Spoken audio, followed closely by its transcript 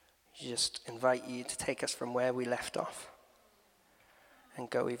just invite you to take us from where we left off and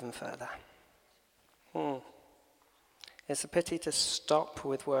go even further. It's a pity to stop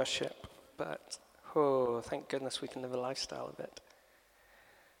with worship, but thank goodness we can live a lifestyle of it.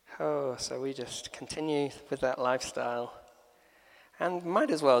 So we just continue with that lifestyle and might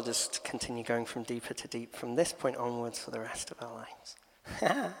as well just continue going from deeper to deep from this point onwards for the rest of our lives.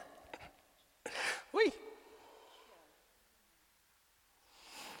 Whee!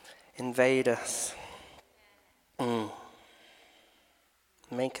 Invade us.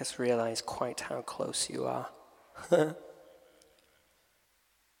 Make us realize quite how close you are.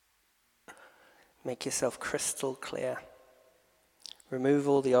 Make yourself crystal clear. Remove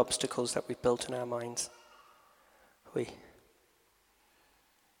all the obstacles that we've built in our minds.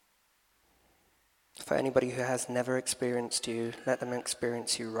 For anybody who has never experienced you, let them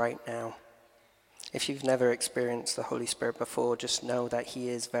experience you right now. If you've never experienced the Holy Spirit before, just know that he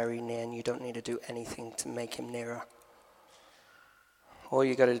is very near and you don't need to do anything to make him nearer. All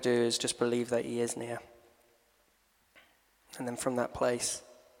you got to do is just believe that he is near. And then from that place,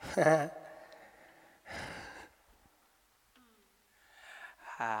 it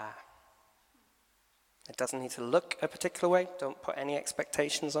doesn't need to look a particular way. Don't put any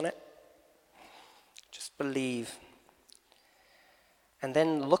expectations on it. Just believe. And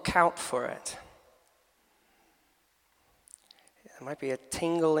then look out for it. There might be a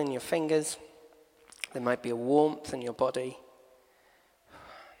tingle in your fingers. There might be a warmth in your body.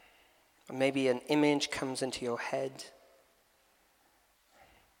 Or maybe an image comes into your head.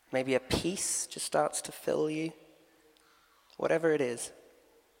 Maybe a peace just starts to fill you. Whatever it is.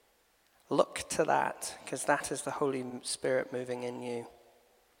 Look to that, because that is the Holy Spirit moving in you.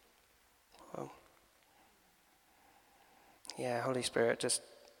 Whoa. Yeah, Holy Spirit, just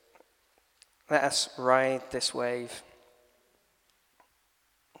let us ride this wave.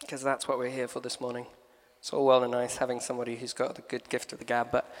 Because that's what we're here for this morning. It's all well and nice having somebody who's got the good gift of the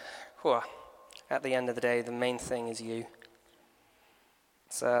gab, but at the end of the day, the main thing is you.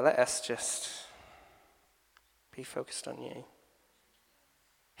 So let us just be focused on you.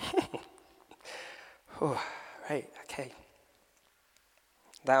 Right, okay.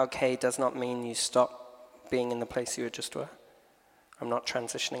 That okay does not mean you stop being in the place you just were. I'm not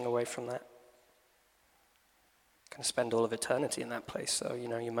transitioning away from that. I'm going to spend all of eternity in that place, so you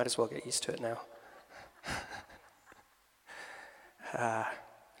might as well get used to it now.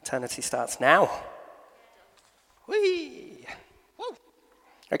 Eternity starts now. Whee! Woo!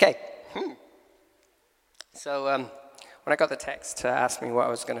 Okay. So when I got the text to ask me what I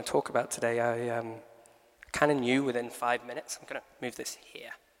was going to talk about today, I kind of knew within 5 minutes. I'm going to move this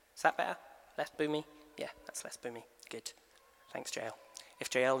here. Is that better? Less boomy? Yeah, that's less boomy. Good. Thanks, JL. If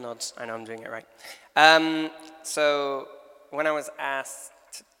JL nods, I know I'm doing it right. So when I was asked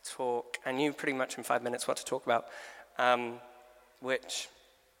to talk, I knew pretty much in 5 minutes what to talk about, which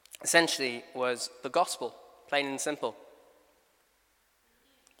essentially was the gospel, plain and simple.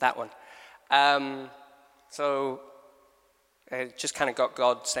 That one. So it just kind of got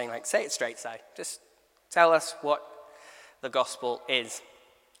God saying, say it straight, Si. Just tell us what the gospel is.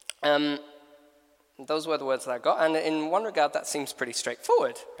 Those were the words that I got, and in one regard, that seems pretty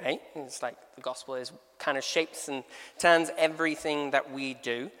straightforward, right? It's like the gospel is kind of shapes and turns everything that we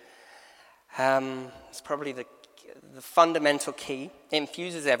do. It's probably the fundamental key. It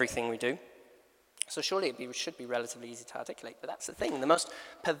infuses everything we do. So surely it should be relatively easy to articulate, but that's the thing. The most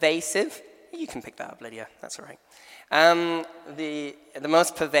pervasive, you can pick that up, Lydia, that's all right. The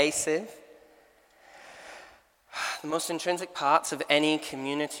most pervasive, the most intrinsic parts of any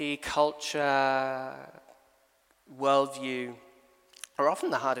community, culture, worldview are often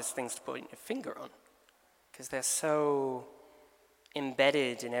the hardest things to put your finger on because they're so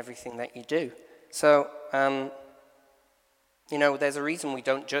embedded in everything that you do. So, there's a reason we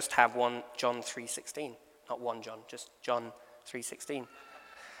don't just have one John 3:16. Not one John, just John 3:16.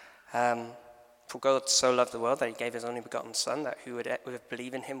 For God so loved the world that he gave his only begotten Son, that who would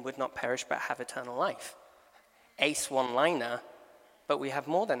believe in him would not perish but have eternal life. Ace one-liner, but we have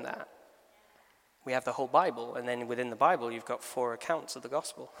more than that. We have the whole Bible, and then within the Bible, you've got 4 accounts of the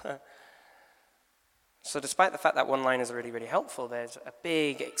gospel. So despite the fact that one line is really, really helpful, there's a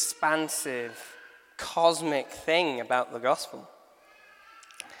big, expansive, cosmic thing about the gospel.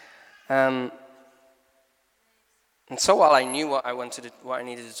 And so while I knew what I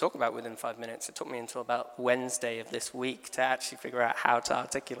needed to talk about within 5 minutes, it took me until about Wednesday of this week to actually figure out how to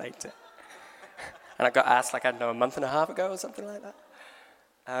articulate it. And I got asked, a month and a half ago or something like that.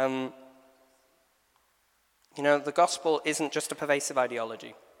 The gospel isn't just a pervasive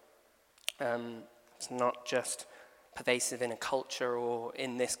ideology. It's not just pervasive in a culture or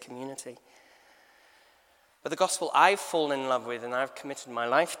in this community. But the gospel I've fallen in love with and I've committed my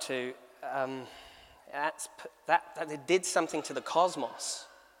life to, that it did something to the cosmos.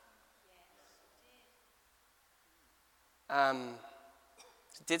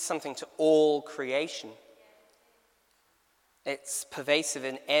 It did something to all creation. It's pervasive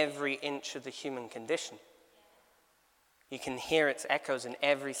in every inch of the human condition. You can hear its echoes in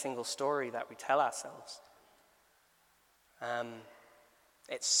every single story that we tell ourselves.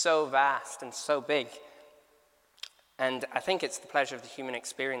 It's so vast and so big. And I think it's the pleasure of the human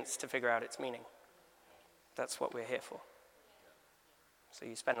experience to figure out its meaning. That's what we're here for. So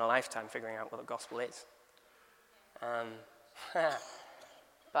you spend a lifetime figuring out what the gospel is. But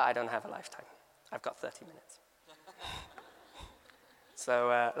I don't have a lifetime. I've got 30 minutes.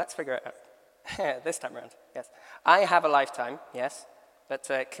 So let's figure it out. This time around, yes. I have a lifetime, yes. But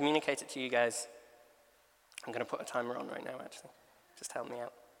to communicate it to you guys, I'm going to put a timer on right now, actually. Just help me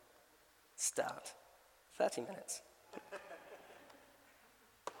out. Start. 30 minutes.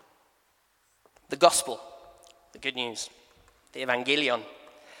 The gospel, the good news, the evangelion,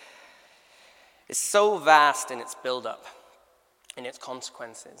 is so vast in its build-up, in its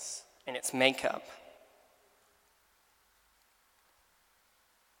consequences, in its makeup,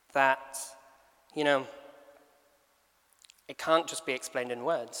 that, it can't just be explained in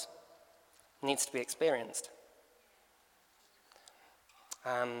words. It needs to be experienced.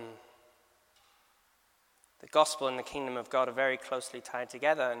 The gospel and the kingdom of God are very closely tied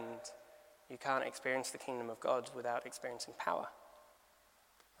together, and you can't experience the kingdom of God without experiencing power.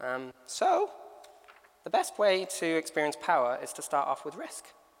 So, the best way to experience power is to start off with risk.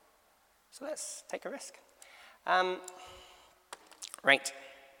 So let's take a risk. Right.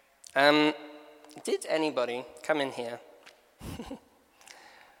 Did anybody come in here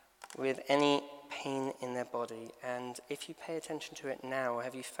with any pain in their body? And if you pay attention to it now,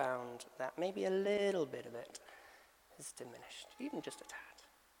 have you found that maybe a little bit of it is diminished, even just a tad?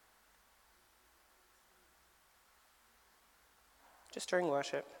 Just during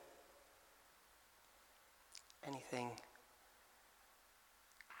worship? Anything?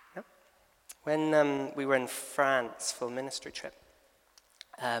 No? When we were in France for a ministry trip,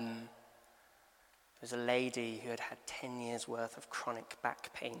 there was a lady who had had 10 years worth of chronic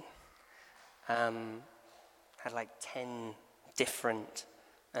back pain. Had like 10 different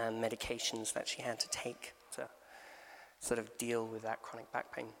medications that she had to take to sort of deal with that chronic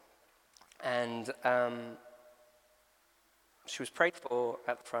back pain. And she was prayed for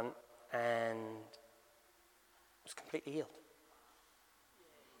at the front and was completely healed.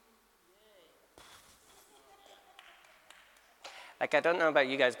 Like, I don't know about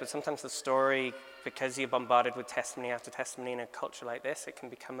you guys, but sometimes the story, because you're bombarded with testimony after testimony in a culture like this, it can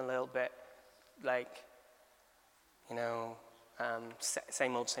become a little bit like,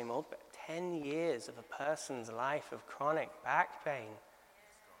 same old, but 10 years of a person's life of chronic back pain.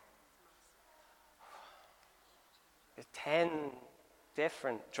 There's 10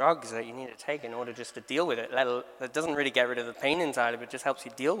 different drugs that you need to take in order just to deal with it. That doesn't really get rid of the pain entirely, but just helps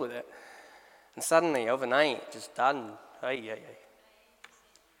you deal with it. And suddenly, overnight, just done. Ay.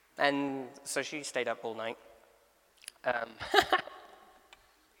 And so she stayed up all night.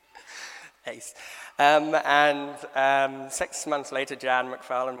 Ace. And 6 months later, Jan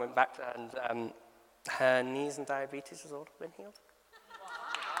McFarlane went back and her knees and diabetes has all been healed.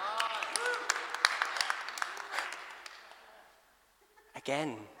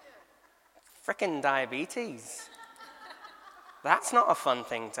 Again, frickin' diabetes. That's not a fun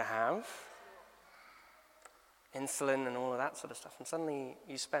thing to have. Insulin and all of that sort of stuff. And suddenly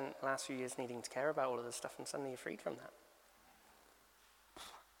you spent the last few years needing to care about all of this stuff, and suddenly you're freed from that.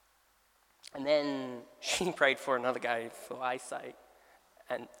 And then she prayed for another guy for eyesight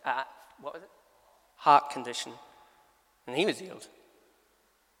and, what was it? Heart condition. And he was healed.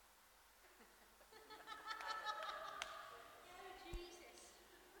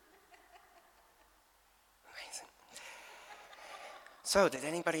 Amazing. So, did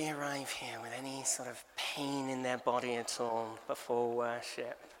anybody arrive here with any sort of pain in their body at all before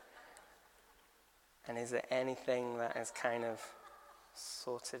worship? And is there anything that has kind of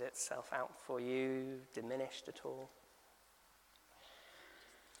sorted itself out for you, diminished at all?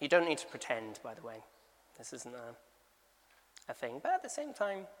 You don't need to pretend, by the way. This isn't a thing. But at the same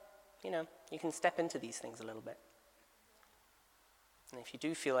time, you can step into these things a little bit. And if you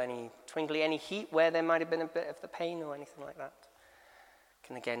do feel any twingly, any heat where there might have been a bit of the pain or anything like that,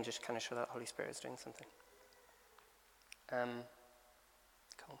 can again just kind of show that the Holy Spirit is doing something.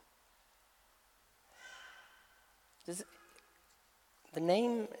 Cool. The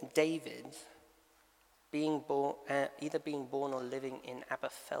name David either being born or living in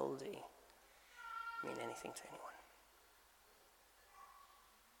Aberfeldy mean anything to anyone?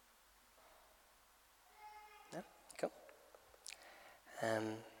 No? Cool.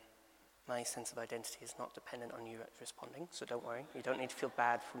 My sense of identity is not dependent on you responding, so don't worry. You don't need to feel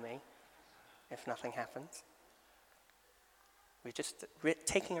bad for me if nothing happens. We're just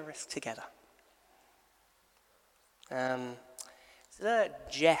taking a risk together.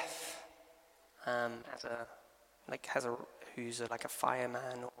 Jeff who's like a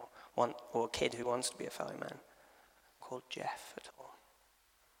fireman or a kid who wants to be a fireman called Jeff at all?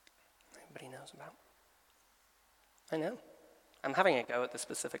 Anybody knows about? I know. I'm having a go at the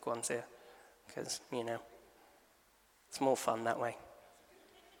specific ones here because, it's more fun that way.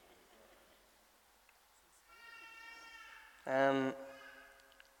 An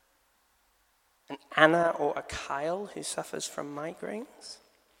Anna or a Kyle who suffers from migraines?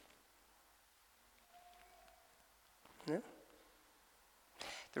 No?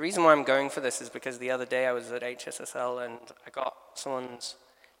 The reason why I'm going for this is because the other day I was at HSSL and I got someone's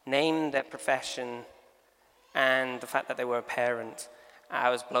name, their profession, and the fact that they were a parent. I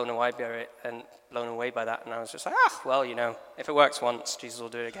was blown away by that, and I was just like, if it works once, Jesus will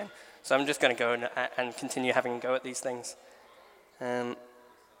do it again. So I'm just going to go and continue having a go at these things. Because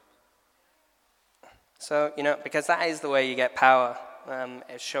that is the way you get power,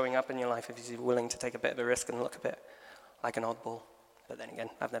 is showing up in your life if you're willing to take a bit of a risk and look a bit like an oddball. But then again,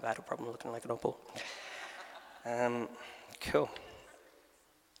 I've never had a problem looking like an oddball. Cool.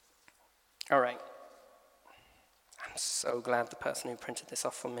 All right. I'm so glad the person who printed this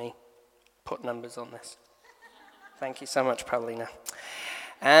off for me put numbers on this. Thank you so much, Paulina.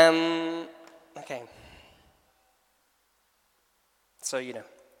 Okay. So,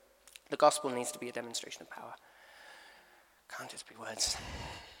 the gospel needs to be a demonstration of power. Can't just be words.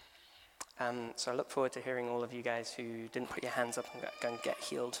 So I look forward to hearing all of you guys who didn't put your hands up and going to get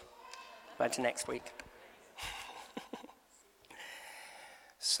healed by next week.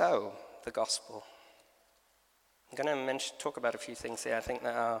 So, the gospel. I'm going to talk about a few things here I think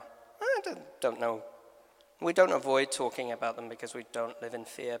that are, I don't know. We don't avoid talking about them because we don't live in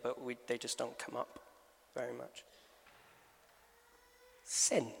fear, but they just don't come up very much.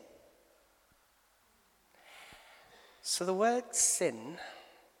 Sin. So the word sin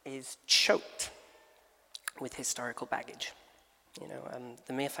is choked with historical baggage.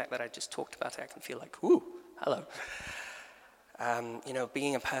 The mere fact that I just talked about it, I can feel like, ooh, hello.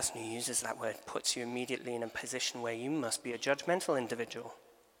 Being a person who uses that word puts you immediately in a position where you must be a judgmental individual.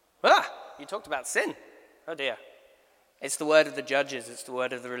 You talked about sin. Oh dear. It's the word of the judges. It's the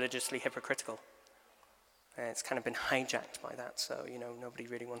word of the religiously hypocritical. It's kind of been hijacked by that, so, nobody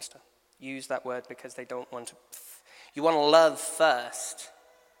really wants to use that word because they don't want to. You want to love first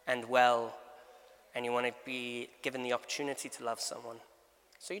and well, and you want to be given the opportunity to love someone.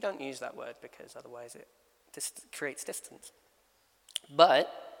 So you don't use that word because otherwise it creates distance. But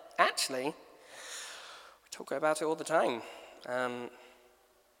actually, we talk about it all the time.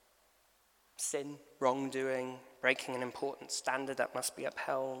 Sin, wrongdoing, breaking an important standard that must be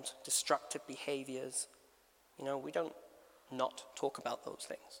upheld, destructive behaviors. We don't not talk about those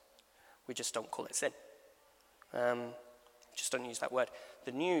things. We just don't call it sin. Just don't use that word.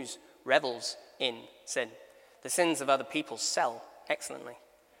 The news revels in sin. The sins of other people sell excellently.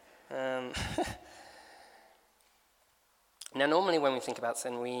 Now, normally when we think about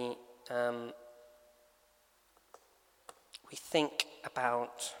sin, we think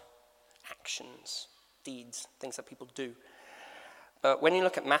about actions, deeds, things that people do. But when you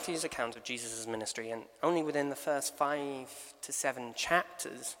look at Matthew's account of Jesus' ministry, and only within the first 5 to 7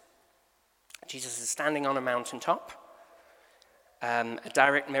 chapters, Jesus is standing on a mountaintop, a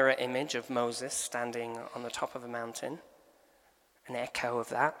direct mirror image of Moses standing on the top of a mountain, an echo of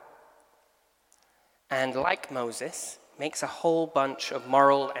that. And like Moses, makes a whole bunch of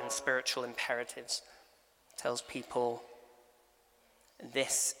moral and spiritual imperatives. Tells people,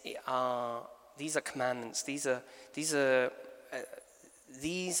 these are commandments. These are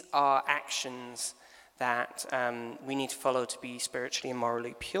actions that we need to follow to be spiritually and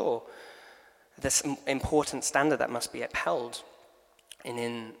morally pure. This important standard that must be upheld. And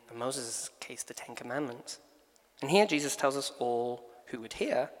in Moses' case, the 10 Commandments. And here Jesus tells us all who would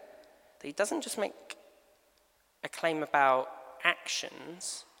hear that he doesn't just make a claim about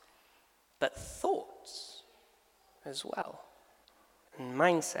actions, but thoughts as well, and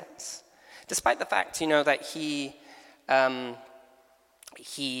mindsets. Despite the fact, that he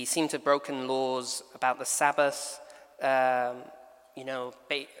seemed to have broken laws about the Sabbath,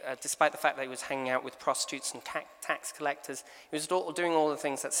 despite the fact that he was hanging out with prostitutes and tax collectors, he was doing all the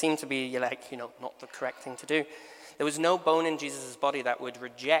things that seemed to be not the correct thing to do. There was no bone in Jesus' body that would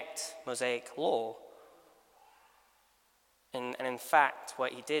reject Mosaic law. And in fact,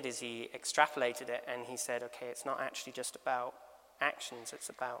 what he did is he extrapolated it and he said, okay, it's not actually just about actions, it's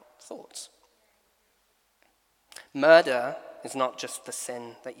about thoughts. Murder is not just the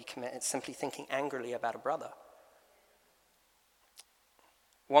sin that you commit, it's simply thinking angrily about a brother.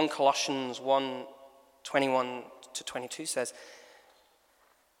 1 Colossians 1:21-22 says,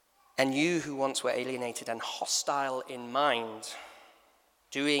 "And you who once were alienated and hostile in mind,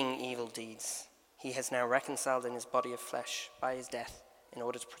 doing evil deeds, he has now reconciled in his body of flesh by his death, in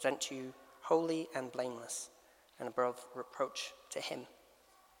order to present you holy and blameless and above reproach to him."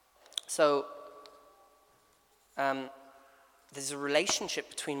 So, there's a relationship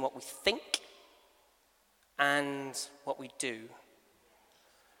between what we think and what we do.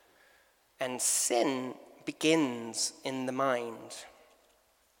 And sin begins in the mind.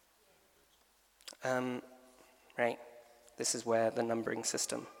 Right? This is where the numbering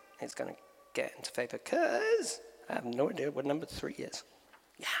system is going to get into favor, because I have no idea what number 3 is.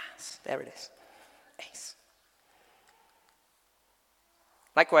 Yes, there it is. Ace.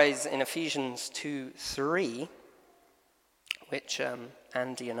 Likewise, in Ephesians 2:3, which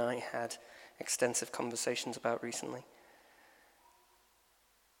Andy and I had extensive conversations about recently,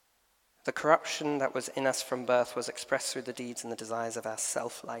 "The corruption that was in us from birth was expressed through the deeds and the desires of our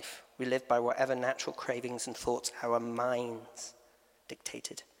self-life. We lived by whatever natural cravings and thoughts our minds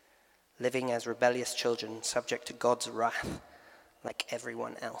dictated, living as rebellious children, subject to God's wrath, like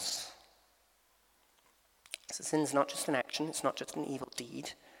everyone else." So sin is not just an action, it's not just an evil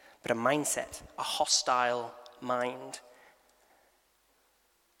deed, but a mindset, a hostile mind.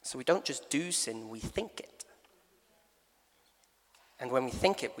 So we don't just do sin, we think it. And when we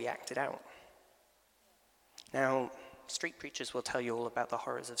think it, we act it out. Now, street preachers will tell you all about the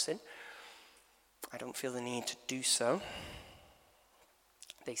horrors of sin. I don't feel the need to do so.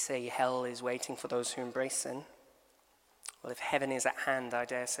 They say hell is waiting for those who embrace sin. Well, if heaven is at hand, I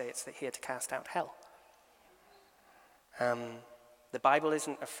dare say it's here to cast out hell. The Bible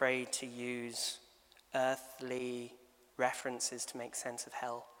isn't afraid to use earthly references to make sense of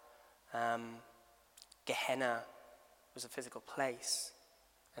hell. Gehenna was a physical place,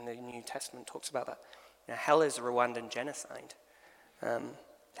 and the New Testament talks about that. Hell is a Rwandan genocide.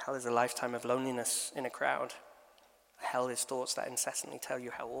 Hell is a lifetime of loneliness in a crowd. Hell is thoughts that incessantly tell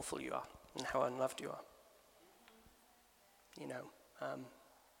you how awful you are and how unloved you are.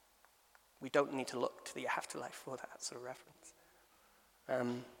 We don't need to look to the afterlife for that sort of reference.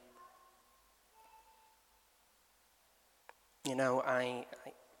 I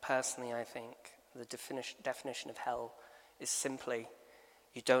personally, I think the definition of hell is simply,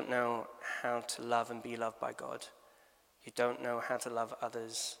 you don't know how to love and be loved by God. You don't know how to love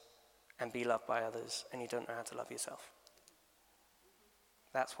others and be loved by others, and you don't know how to love yourself.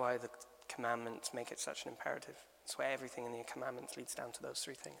 That's why the commandments make it such an imperative. That's why everything in the commandments leads down to those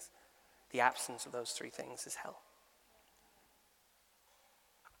 3 things. The absence of those 3 things is hell.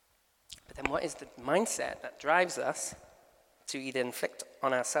 But then what is the mindset that drives us to either inflict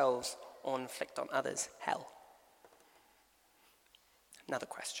on ourselves or inflict on others hell? Another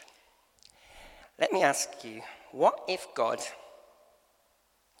question. Let me ask you, what if God,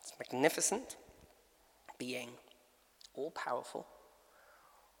 this magnificent being, all-powerful,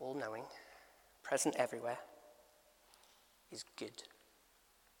 all-knowing, present everywhere, is good?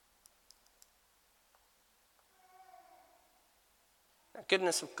 The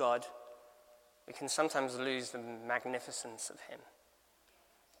goodness of God, we can sometimes lose the magnificence of him.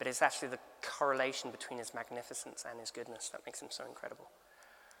 But it's actually the correlation between his magnificence and his goodness that makes him so incredible.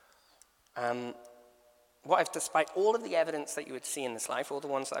 What if, despite all of the evidence that you would see in this life, all the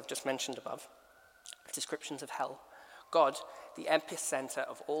ones that I've just mentioned above, descriptions of hell, God, the epicenter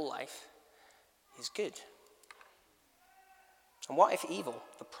of all life, is good? And what if evil,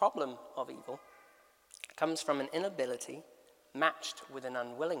 the problem of evil, comes from an inability matched with an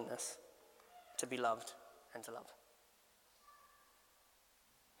unwillingness to be loved and to love?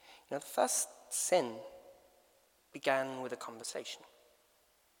 The first sin began with a conversation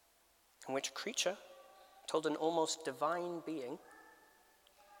in which a creature told an almost divine being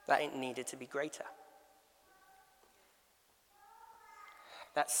that it needed to be greater.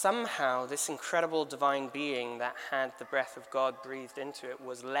 That somehow this incredible divine being that had the breath of God breathed into it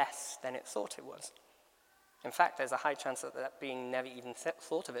was less than it thought it was. In fact, there's a high chance that that being never even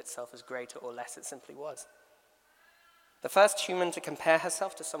thought of itself as greater or less, it simply was. The first human to compare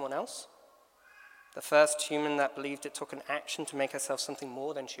herself to someone else The first human that believed it took an action to make herself something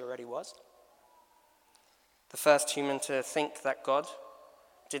more than she already was. The first human to think that God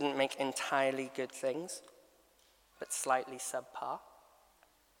didn't make entirely good things, but slightly subpar.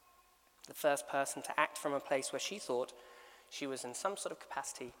 The first person to act from a place where she thought she was in some sort of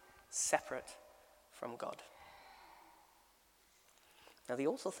capacity separate from God. Now, the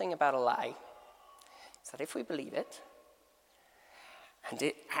awful thing about a lie is that if we believe it and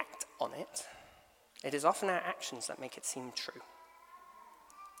act on it, it is often our actions that make it seem true.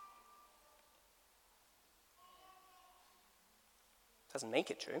 It doesn't make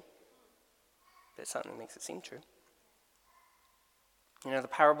it true, but it certainly makes it seem true. You know, the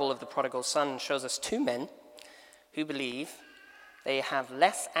parable of the prodigal son shows us two men who believe they have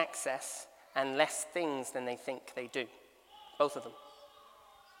less access and less things than they think they do. Both of them.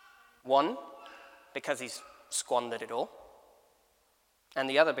 One, because he's squandered it all, and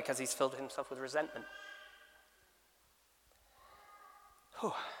the other because he's filled himself with resentment.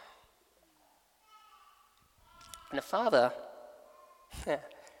 Whew. And a father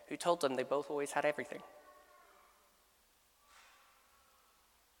who told them they both always had everything.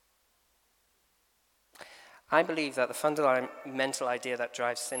 I believe that the fundamental idea that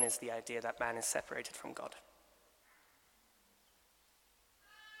drives sin is the idea that man is separated from God.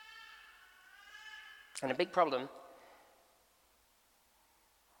 And a big problem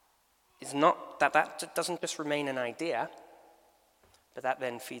is not that doesn't just remain an idea, but that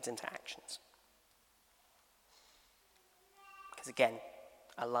then feeds into actions. Because again,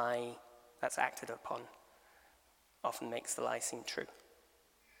 a lie that's acted upon often makes the lie seem true.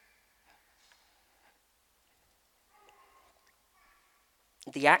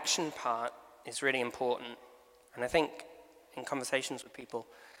 The action part is really important, and I think in conversations with people,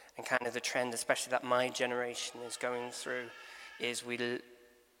 and kind of the trend, especially that my generation is going through, is we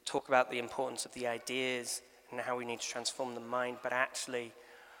talk about the importance of the ideas and how we need to transform the mind, but actually,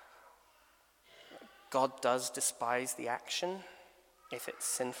 God does despise the action if it's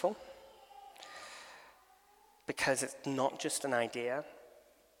sinful, because it's not just an idea,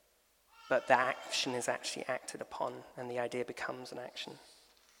 but the action is actually acted upon, and the idea becomes an action.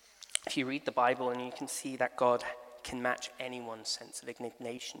 If you read the Bible, and you can see that God can match anyone's sense of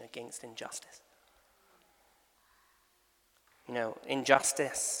indignation against injustice. You know,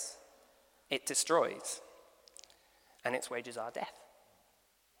 injustice, it destroys, and its wages are death.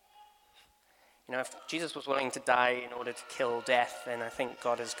 You know, if Jesus was willing to die in order to kill death, then I think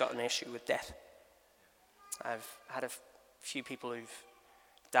God has got an issue with death. I've had a few people who've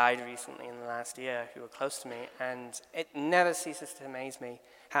died recently in the last year who were close to me, and it never ceases to amaze me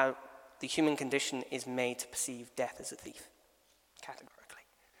how the human condition is made to perceive death as a thief, categorically.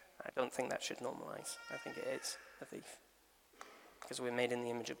 I don't think that should normalize. I think it is a thief, because we're made in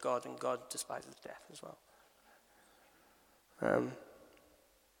the image of God, and God despises death as well.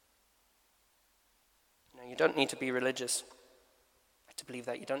 You don't need to be religious to believe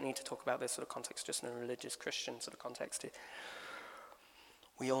that. You don't need to talk about this sort of context just in a religious Christian sort of context.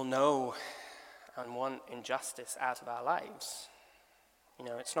 We all know and want injustice out of our lives. You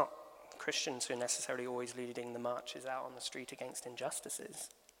know, it's not Christians who are necessarily always leading the marches out on the street against injustices.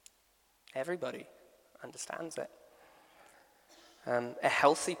 Everybody understands it. A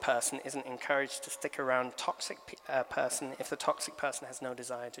healthy person isn't encouraged to stick around a toxic person if the toxic person has no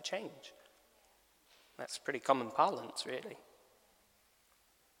desire to change. That's pretty common parlance, really.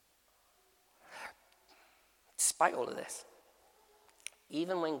 Despite all of this,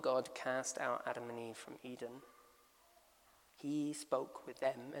 even when God cast out Adam and Eve from Eden, he spoke with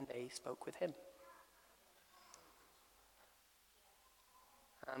them and they spoke with him.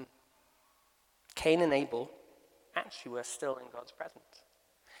 Cain and Abel actually were still in God's presence.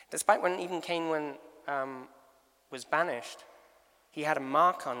 Despite when Cain was banished, he had a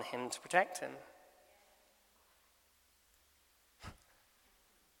mark on him to protect him.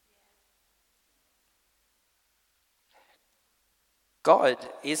 God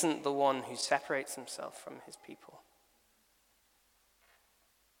isn't the one who separates himself from his people.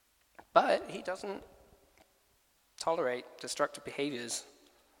 But he doesn't tolerate destructive behaviors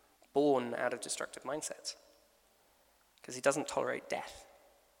born out of destructive mindsets, because he doesn't tolerate death.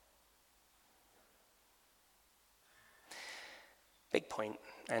 Big point,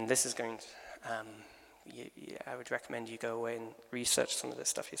 and this is going to, I would recommend you go away and research some of this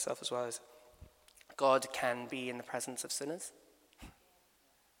stuff yourself as well, as God can be in the presence of sinners.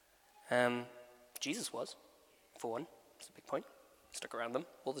 Jesus was, for one. That's a big point. Stuck around them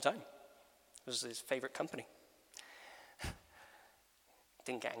all the time. It was his favorite company.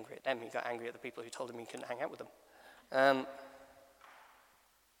 Didn't get angry at them. He got angry at the people who told him he couldn't hang out with them.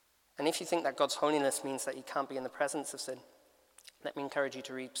 And if you think that God's holiness means that he can't be in the presence of sin, let me encourage you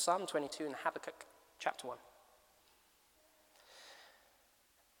to read Psalm 22 and Habakkuk chapter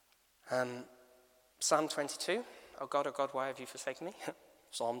 1. Psalm 22, oh God, why have you forsaken me?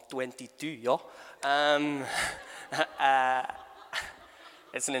 Psalm 22, yeah.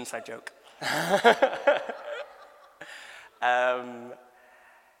 It's an inside joke.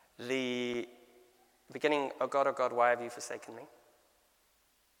 The beginning, oh God, why have you forsaken me?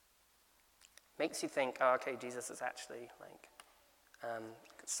 Makes you think, oh, okay, Jesus is actually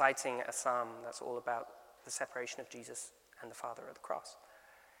citing a psalm that's all about the separation of Jesus and the Father at the cross.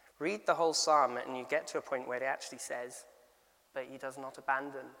 Read the whole psalm and you get to a point where it actually says, but he does not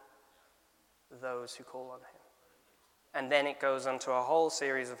abandon those who call on him. And then it goes on to a whole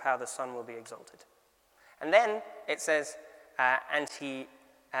series of how the Son will be exalted. And then it says, and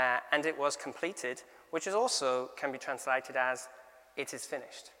it was completed, which is also can be translated as, it is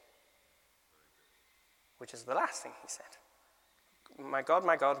finished. Which is the last thing he said. My God,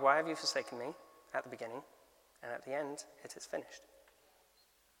 why have you forsaken me? At the beginning, and at the end, it is finished.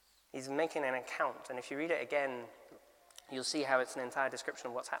 He's making an account, and if you read it again, you'll see how it's an entire description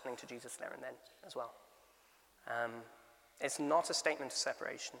of what's happening to Jesus there and then as well. It's not a statement of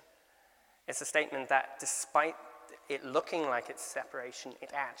separation. It's a statement that despite it looking like it's separation,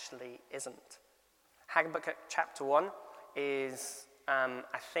 it actually isn't. Habakkuk chapter 1 is, I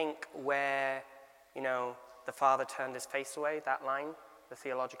think, where, the Father turned his face away, that line, the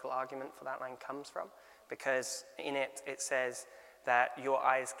theological argument for that line comes from, because in it says that your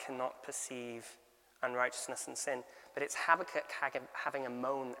eyes cannot perceive unrighteousness and sin. But it's Habakkuk having a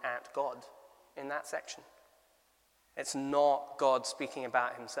moan at God in that section. It's not God speaking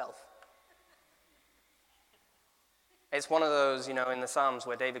about himself. It's one of those, in the Psalms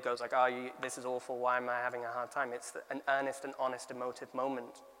where David goes like, this is awful, why am I having a hard time? It's an earnest and honest emotive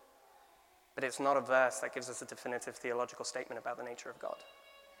moment. But it's not a verse that gives us a definitive theological statement about the nature of God.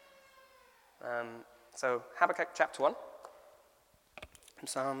 So Habakkuk chapter 1,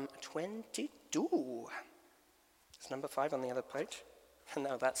 Psalm 22. It's number 5 on the other page.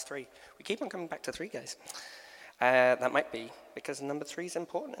 No, that's 3. We keep on coming back to 3, guys. That might be because number 3 is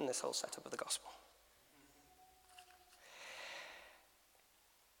important in this whole setup of the gospel.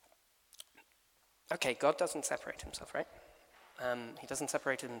 Okay, God doesn't separate himself, right? He doesn't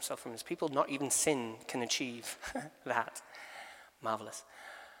separate himself from his people. Not even sin can achieve that. Marvelous.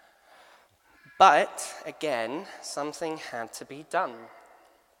 But, again, something had to be done.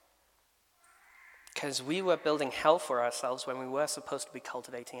 Because we were building hell for ourselves when we were supposed to be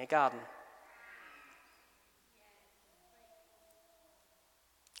cultivating a garden.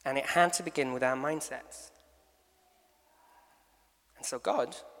 And it had to begin with our mindsets. And so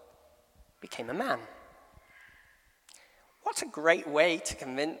God became a man. What a great way to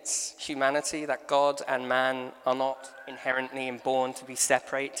convince humanity that God and man are not inherently born to be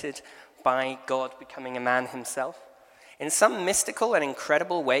separated by God becoming a man himself. In some mystical and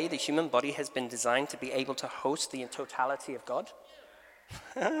incredible way, the human body has been designed to be able to host the totality of God.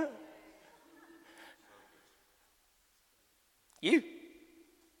 You,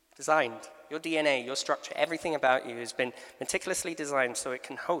 designed, your DNA, your structure, everything about you has been meticulously designed so it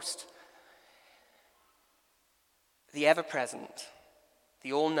can host the ever-present,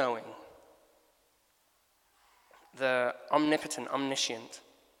 the all-knowing, the omnipotent, omniscient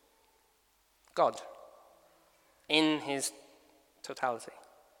God in his totality.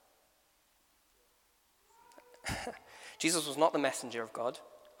 Jesus was not the messenger of God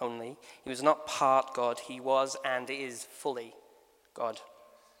only. He was not part God. He was and is fully God.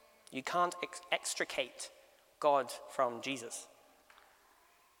 You can't extricate God from Jesus.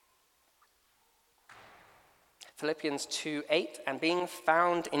 Philippians 2:8, and being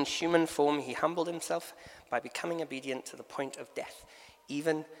found in human form, he humbled himself by becoming obedient to the point of death,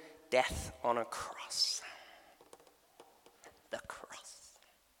 even death on a cross. The cross.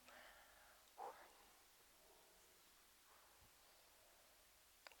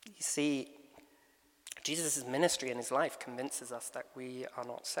 You see, Jesus' ministry and his life convinces us that we are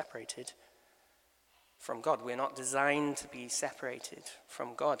not separated from God. We're not designed to be separated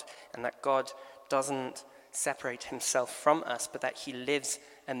from God, and that God doesn't separate himself from us, but that he lives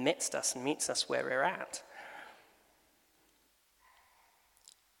amidst us and meets us where we're at.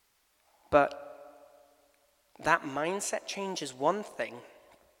 But that mindset change is one thing.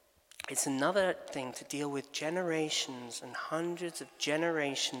 It's another thing to deal with generations and hundreds of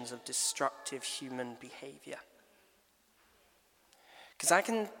generations of destructive human behavior.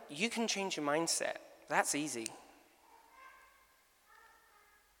 Because you can change your mindset. That's easy.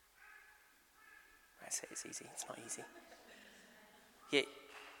 I say it's easy. It's not easy.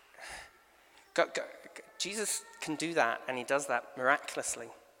 Jesus can do that, and he does that miraculously.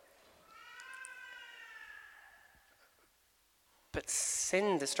 But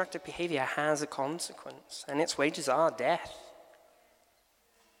sin, destructive behavior, has a consequence, and its wages are death.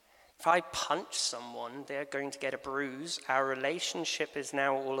 If I punch someone, they're going to get a bruise. Our relationship is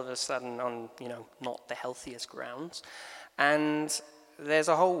now all of a sudden on, not the healthiest grounds. And there's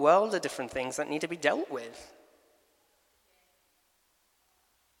a whole world of different things that need to be dealt with.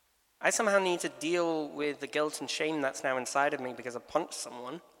 I somehow need to deal with the guilt and shame that's now inside of me because I punched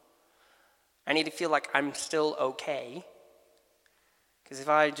someone. I need to feel like I'm still okay. Because if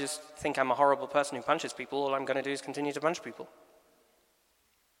I just think I'm a horrible person who punches people, all I'm going to do is continue to punch people.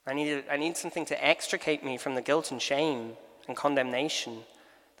 I need something to extricate me from the guilt and shame and condemnation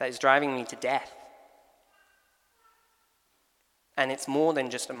that is driving me to death. And it's more than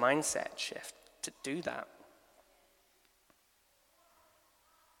just a mindset shift to do that.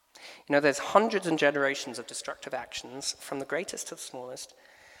 There's hundreds and generations of destructive actions, from the greatest to the smallest.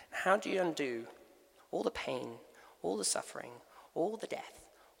 How do you undo all the pain, all the suffering, all the death,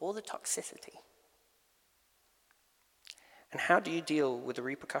 all the toxicity? And how do you deal with the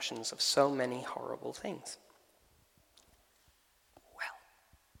repercussions of so many horrible things? Well,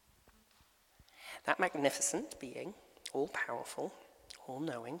 that magnificent being, all-powerful,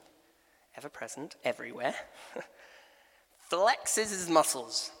 all-knowing, ever-present, everywhere, flexes his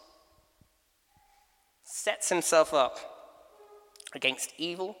muscles, sets himself up against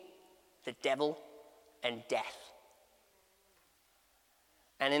evil, the devil, and death.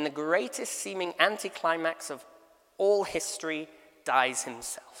 And in the greatest seeming anticlimax of all history, dies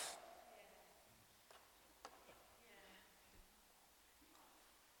himself.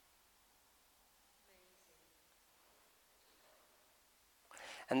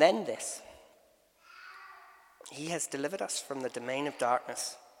 And then this. He has delivered us from the domain of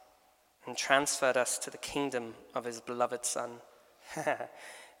darkness and transferred us to the kingdom of his beloved Son,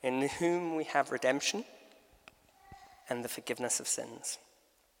 in whom we have redemption and the forgiveness of sins.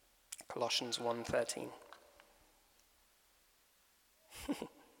 Colossians 1:13.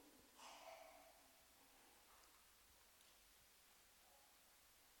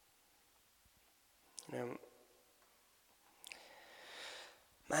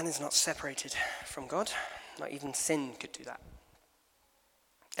 Man is not separated from God. Not even sin could do that.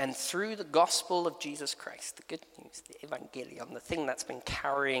 And through the gospel of Jesus Christ, the good news, the evangelion, the thing that's been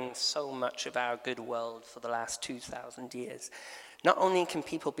carrying so much of our good world for the last 2,000 years, not only can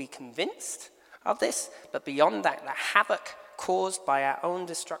people be convinced of this, but beyond that, the havoc caused by our own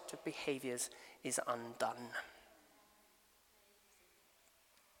destructive behaviors is undone.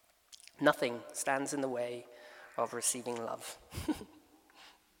 Nothing stands in the way of receiving love.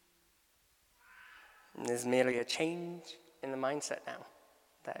 And there's merely a change in the mindset now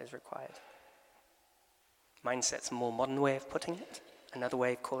that is required. Mindset's a more modern way of putting it. Another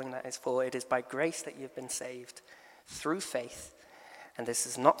way of calling that is, for it is by grace that you've been saved through faith, and this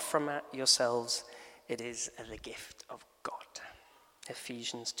is not from yourselves, it is the gift of God.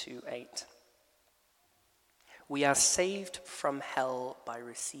 Ephesians 2:8. We are saved from hell by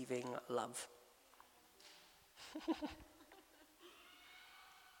receiving love.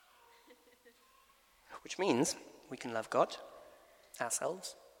 Which means we can love God,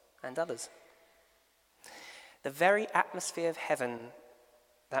 ourselves, and others. The very atmosphere of heaven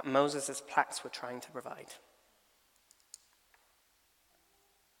that Moses' plaques were trying to provide,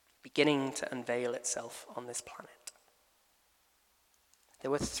 beginning to unveil itself on this planet.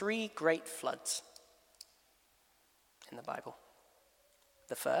 There were 3 great floods in the Bible.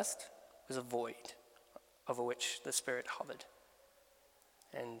 The first was a void over which the Spirit hovered,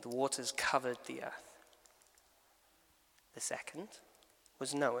 and the waters covered the earth. The second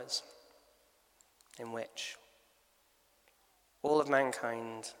was Noah's, in which all of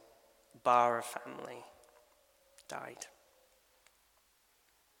mankind, bar a family, died,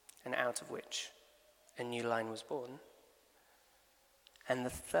 and out of which a new line was born. And the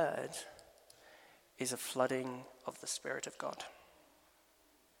third is a flooding of the Spirit of God.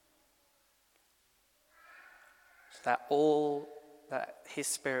 So that his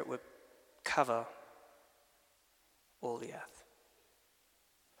Spirit would cover all the earth.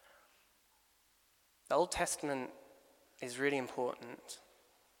 The Old Testament is really important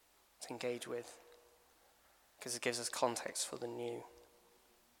to engage with because it gives us context for the new.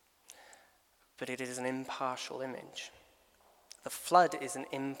 But it is an impartial image. The flood is an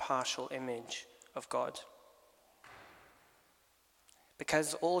impartial image of God.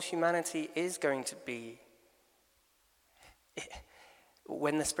 Because all humanity is going to be,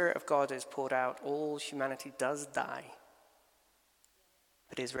 when the Spirit of God is poured out, all humanity does die,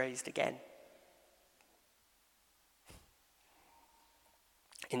 but is raised again.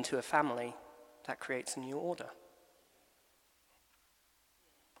 into a family that creates a new order.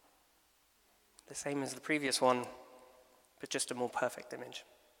 The same as the previous one, but just a more perfect image.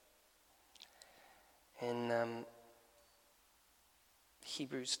 In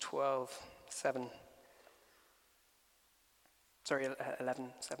Hebrews 11:7.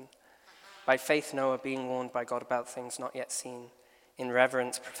 By faith Noah, being warned by God about things not yet seen, in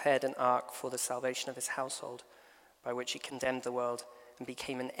reverence prepared an ark for the salvation of his household, by which he condemned the world and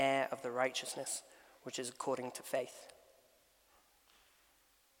became an heir of the righteousness which is according to faith.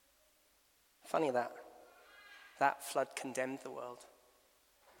 Funny that flood condemned the world.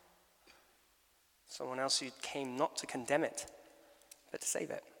 Someone else who came not to condemn it, but to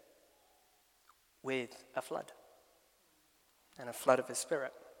save it with a flood, and a flood of his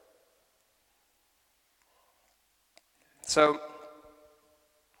Spirit. So,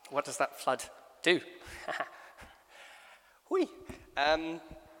 what does that flood do?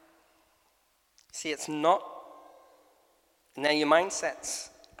 See, it's not... Now your mindsets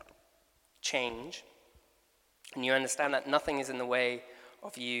change, and you understand that nothing is in the way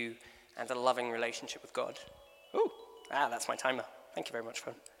of you and a loving relationship with God. That's my timer. Thank you very much,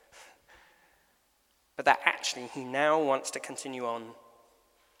 phone. But that actually he now wants to continue on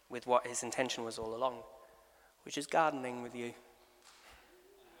with what his intention was all along, which is gardening with you.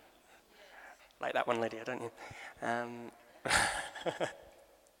 Like that one, Lydia, don't you? And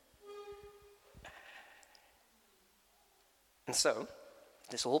so,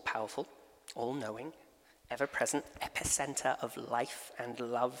 this all-powerful, all-knowing, ever-present epicenter of life and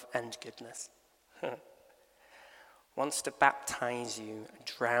love and goodness wants to baptize you,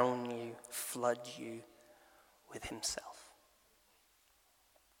 drown you, flood you with himself.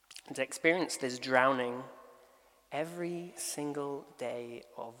 And to experience this drowning every single day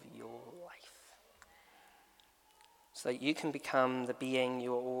of your life, so that you can become the being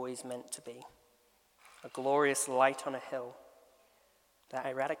you were always meant to be, a glorious light on a hill that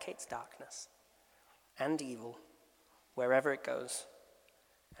eradicates darkness and evil wherever it goes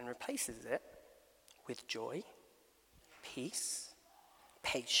and replaces it with joy, peace,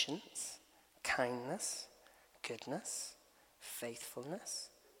 patience, kindness, goodness, faithfulness,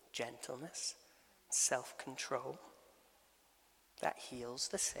 gentleness, self-control, that heals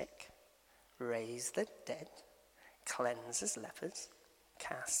the sick, raises the dead, cleanses lepers,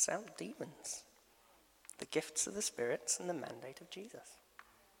 casts out demons, the gifts of the spirits and the mandate of Jesus.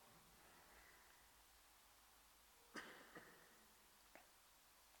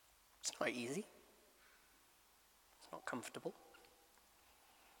 It's not easy. It's not comfortable.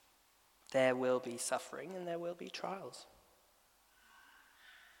 There will be suffering and there will be trials.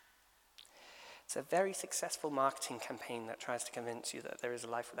 It's a very successful marketing campaign that tries to convince you that there is a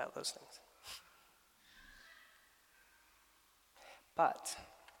life without those things. But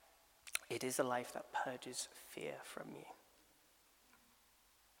it is a life that purges fear from you.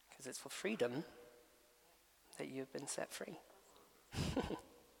 Because it's for freedom that you've been set free.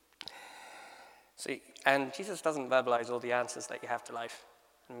 See, and Jesus doesn't verbalize all the answers that you have to life,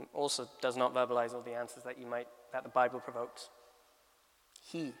 and also does not verbalize all the answers that the Bible provokes.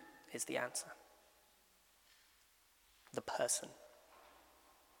 He is the answer. The person.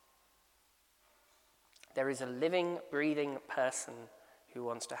 There is a living, breathing person who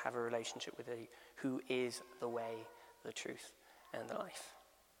wants to have a relationship with you, who is the way, the truth, and the life.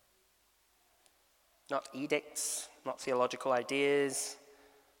 Not edicts, not theological ideas,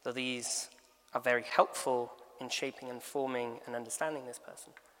 though these are very helpful in shaping and forming and understanding this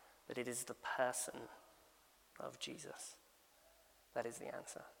person, but it is the person of Jesus that is the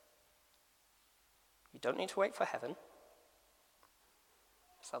answer. You don't need to wait for heaven.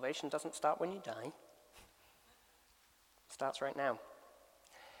 Salvation doesn't start when you die. It starts right now.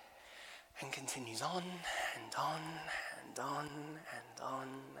 And continues on and on and on and on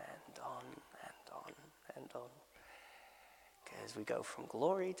and on and on and on. Because we go from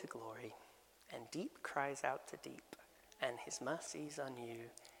glory to glory, and deep cries out to deep, and his mercies are new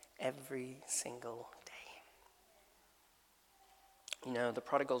every single day. You know, the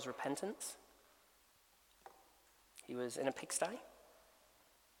prodigal's repentance. He was in a pigsty,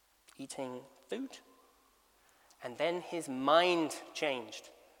 eating food, and then his mind changed.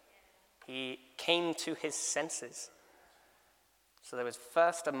 He came to his senses. So there was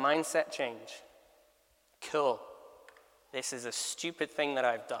first a mindset change. Cool. This is a stupid thing that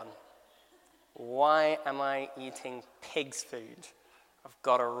I've done. Why am I eating pig's food? I've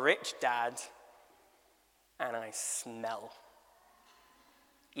got a rich dad, and I smell.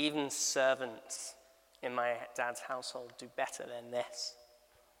 Even servants in my dad's household do better than this.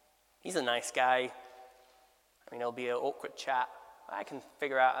 He's a nice guy. I mean, it'll be an awkward chat I can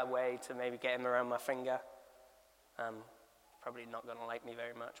figure out a way to maybe get him around my finger. Probably not going to like me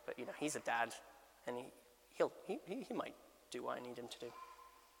very much, but he's a dad, and he might do what I need him to do.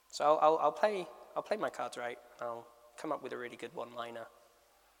 So I'll play my cards right. I'll come up with a really good one-liner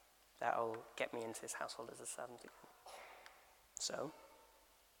that'll get me into his household as a son. So,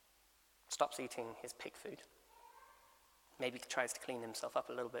 stops eating his pig food. Maybe tries to clean himself up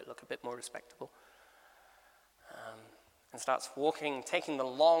a little bit, look a bit more respectable. And starts walking, taking the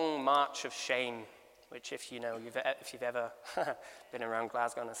long march of shame, which if you've ever been around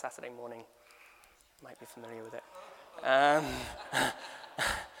Glasgow on a Saturday morning, you might be familiar with it.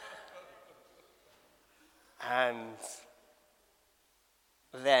 And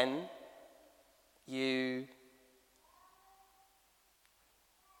then you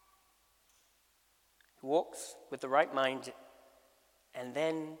walks with the right mind, and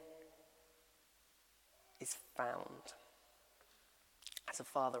then is found as a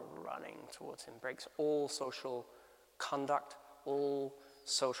father running towards him, breaks all social conduct, all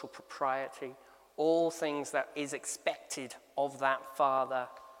social propriety, all things that is expected of that father,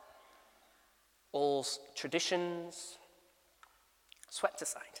 all traditions swept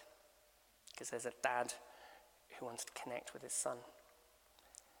aside, because there's a dad who wants to connect with his son.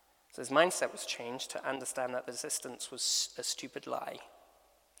 So his mindset was changed to understand that the distance was a stupid lie.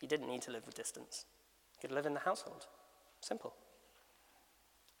 He didn't need to live with distance. He could live in the household. Simple.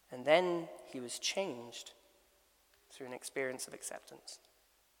 And then he was changed through an experience of acceptance.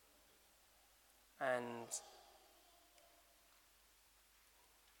 And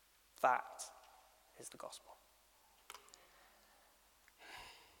that is the gospel.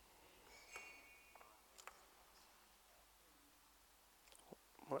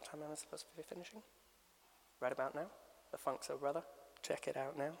 What time am I supposed to be finishing? Right about now? The Funk Soul Brother? Check it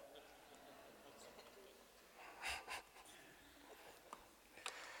out now.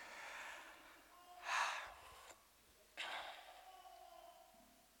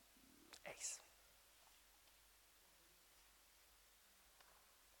 Ace.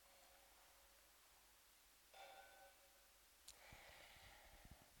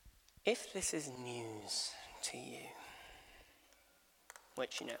 If this is news to you,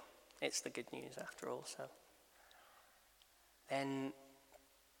 which it's the good news after all, so then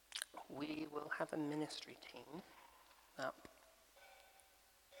we will have a ministry team up,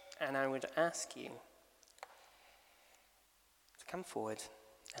 and I would ask you to come forward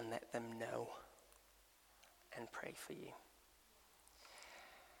and let them know and pray for you.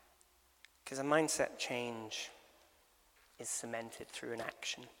 Because a mindset change is cemented through an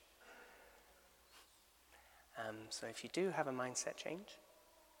action. So if you do have a mindset change,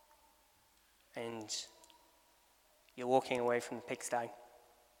 and you're walking away from the pigsty, and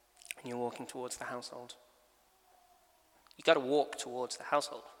you're walking towards the household, you've got to walk towards the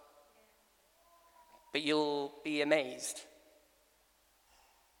household. But you'll be amazed,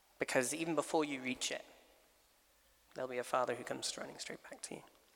 because even before you reach it, there'll be a father who comes running straight back to you.